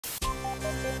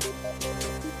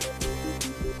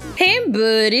Hey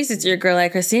buddies, it's your girl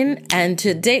AyChristene, and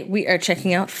today we are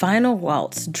checking out Final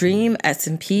Waltz Dream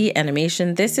SMP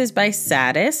animation. This is by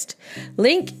SAD-Ist.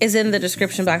 Link is in the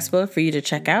description box below for you to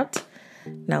check out.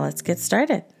 Now let's get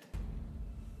started.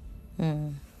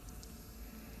 Here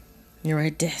are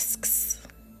discs.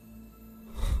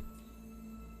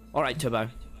 All right, Turbo.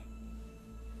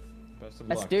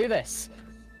 Let's do this.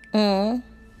 Thank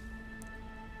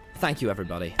you,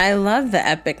 everybody. I love the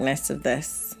epicness of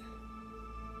this.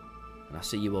 And I'll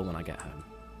see you all when I get home.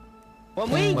 When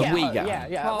we get home.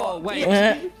 Yeah. Oh, wait.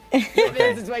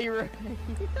 This is where you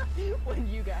when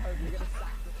you get home, you're gonna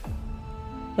sack it.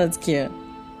 That's cute.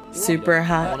 Super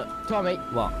hot. Tommy.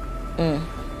 What? Yeah.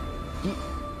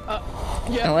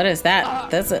 Oh, what is that?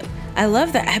 That's it. I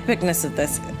love the epicness of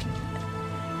this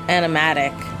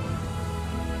animatic.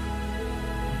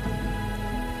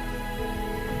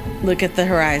 Look at the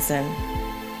horizon.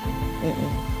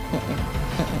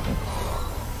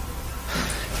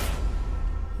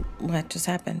 What just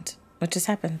happened? What just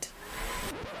happened?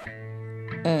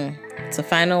 It's a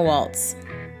final waltz.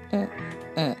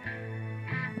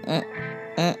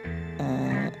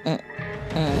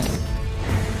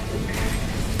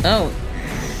 Oh.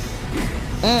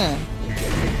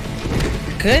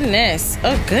 Goodness.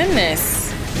 Oh,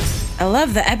 goodness. I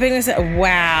love the epicness.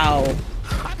 Wow.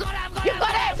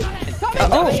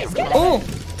 Oh.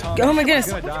 Oh my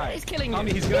goodness. He's killing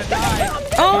Tommy, he's gonna die.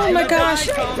 Oh my gosh.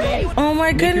 Oh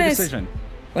my goodness. Make your decision.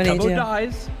 What do you do? Tubbo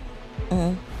dies,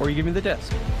 or you give me the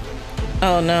disc.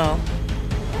 Oh no.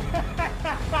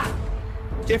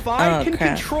 If I can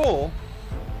control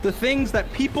the things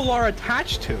that people are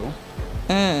attached to,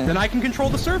 then I can control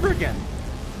the server again.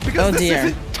 Because this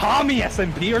isn't Tommy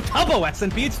SMP or Tubbo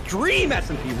SMP, it's Dream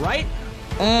SMP, right?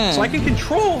 So I can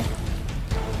control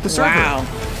the server. Wow.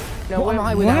 Now, what am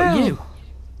I without you?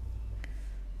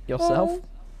 Yourself?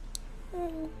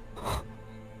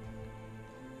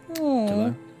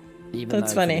 Oh.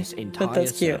 That's funny, but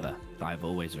that's cute. Server, I've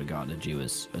always regarded you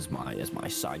as my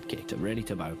sidekick. Really,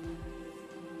 Tubbo.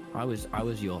 I was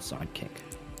your sidekick.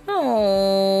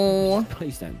 Oh.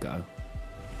 Please don't go.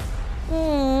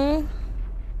 Oh.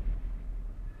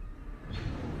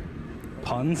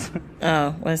 Puns?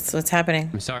 Oh, what's happening?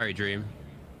 I'm sorry, Dream,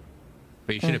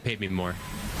 but you should have paid me more.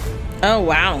 Oh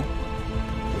wow.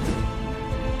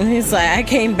 He's like, I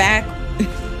came back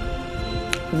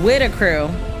with a crew.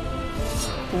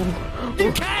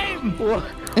 You came!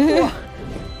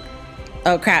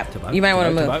 Oh crap! Tubbo, You might want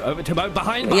to move. Tubbo, over Tubbo,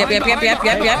 behind. Yep.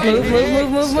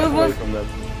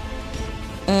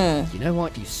 Move. You know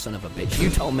what, you son of a bitch? You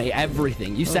told me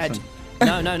everything. You said,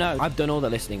 no. I've done all the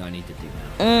listening I need to do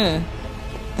now.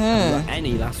 Have you got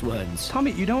any last words?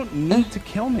 Tommy, you don't need to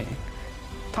kill me.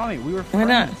 Tommy, we were friends.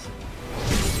 Why not?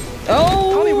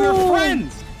 Oh! Tommy, we were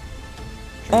friends!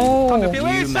 Oh! Tommy,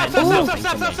 wait, stop!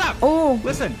 Oh!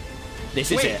 Listen.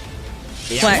 This is it.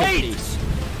 The What? acts of peace.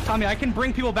 Tommy, I can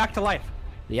bring people back to life.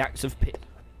 The acts of peace.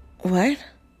 What?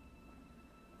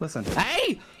 Listen.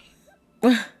 Hey!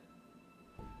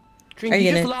 Dream, Are you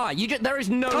you just gonna- lie. There is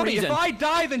no Tommy, reason. if I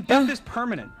die, then death is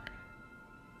permanent.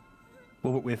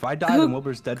 Well, if I die, then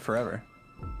Wilbur's dead forever.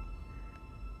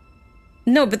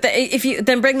 No, but if you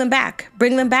then bring them back.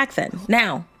 Bring them back then.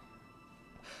 Now.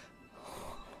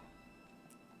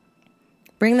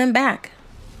 Bring them back.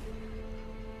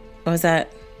 What was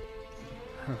that?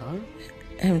 Hello?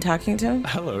 Him talking to him?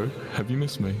 Hello, have you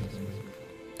missed me?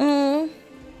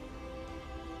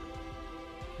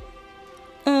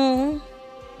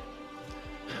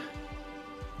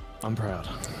 I'm proud.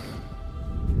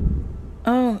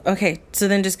 Oh, okay. So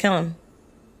then just kill him.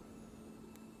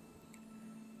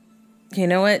 You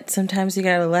know what? Sometimes you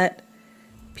gotta let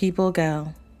people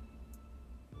go.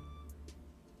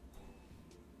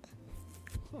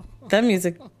 That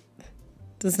music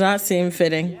does not seem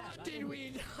fitting.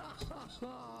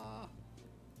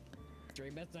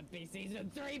 Dream SMP Season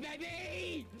 3,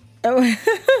 baby! Oh.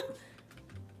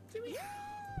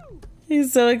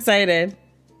 He's so excited.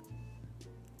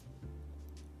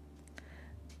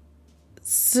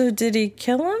 So did he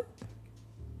kill him?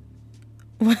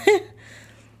 What?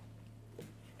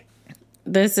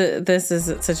 This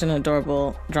is such an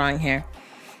adorable drawing here.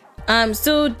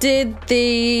 So did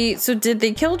they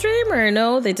kill Dream or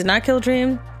no? They did not kill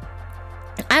Dream.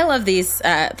 I love these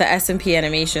the SMP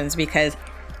animations because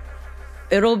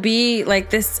it'll be like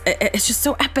this. It's just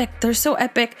so epic. They're so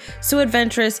epic, so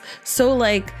adventurous, so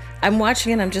like I'm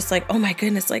watching it. I'm just like, oh my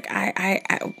goodness! Like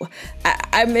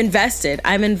I'm invested.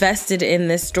 I'm invested in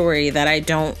this story that I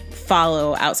don't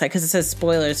follow outside because it says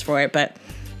spoilers for it. But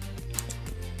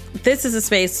this is a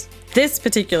space. This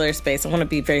particular space. I want to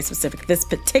be very specific. This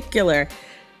particular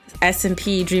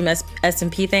SMP, Dream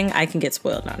SMP thing, I can get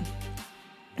spoiled on.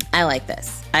 I like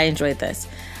this. I enjoyed this.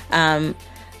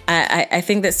 I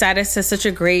think that SAD-Ist has such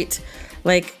a great,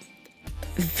 like,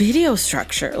 video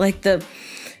structure. Like, the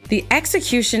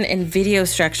execution in video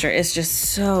structure is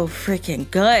just so freaking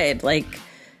good. Like,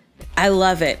 I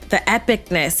love it. The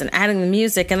epicness and adding the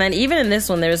music. And then even in this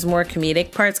one, there's more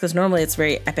comedic parts because normally it's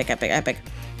very epic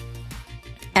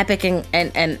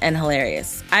and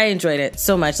hilarious. I enjoyed it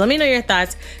so much. Let me know your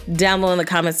thoughts down below in the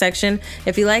comment section.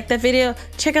 If you liked that video,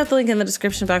 check out the link in the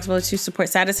description box below to support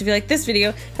SAD-Ist. If you like this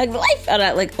video, hug the life out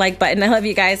of that like button. I love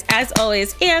you guys as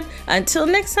always. And until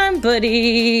next time,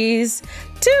 buddies.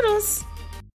 Toodles.